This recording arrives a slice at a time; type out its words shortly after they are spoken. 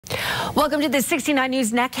Welcome to the 69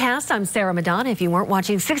 News NETCAST. I'm Sarah Madonna. If you weren't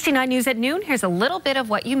watching 69 News at noon, here's a little bit of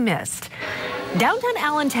what you missed. Downtown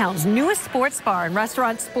Allentown's newest sports bar and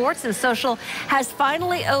restaurant, Sports and Social, has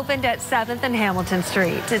finally opened at 7th and Hamilton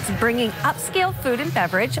Street. It's bringing upscale food and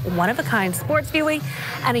beverage, one-of-a-kind sports viewing,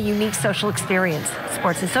 and a unique social experience.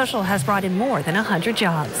 Sports and Social has brought in more than 100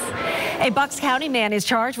 jobs. A Bucks County man is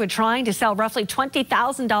charged with trying to sell roughly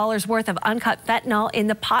 $20,000 worth of uncut fentanyl in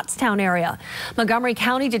the Pottstown area. Montgomery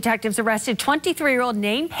County detectives arrested 23-year-old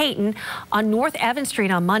Nate Payton on North Evans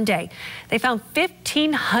Street on Monday. They found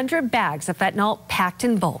 1,500 bags of fentanyl packed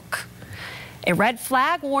in bulk. A red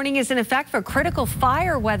flag warning is in effect for critical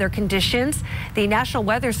fire weather conditions. The National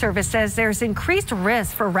Weather Service says there's increased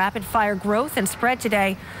risk for rapid fire growth and spread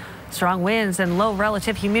today. Strong winds and low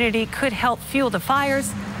relative humidity could help fuel the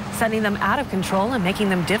fires, sending them out of control and making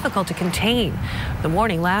them difficult to contain. The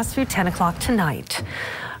warning lasts through 10 o'clock tonight.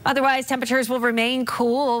 Otherwise, temperatures will remain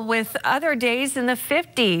cool with other days in the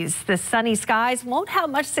 50s. The sunny skies won't have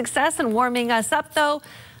much success in warming us up, though,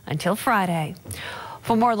 until Friday.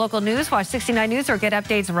 For more local news, watch 69 News or get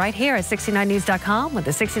updates right here at 69news.com. With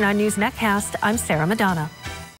the 69 News NETCAST, I'm Sarah Madonna.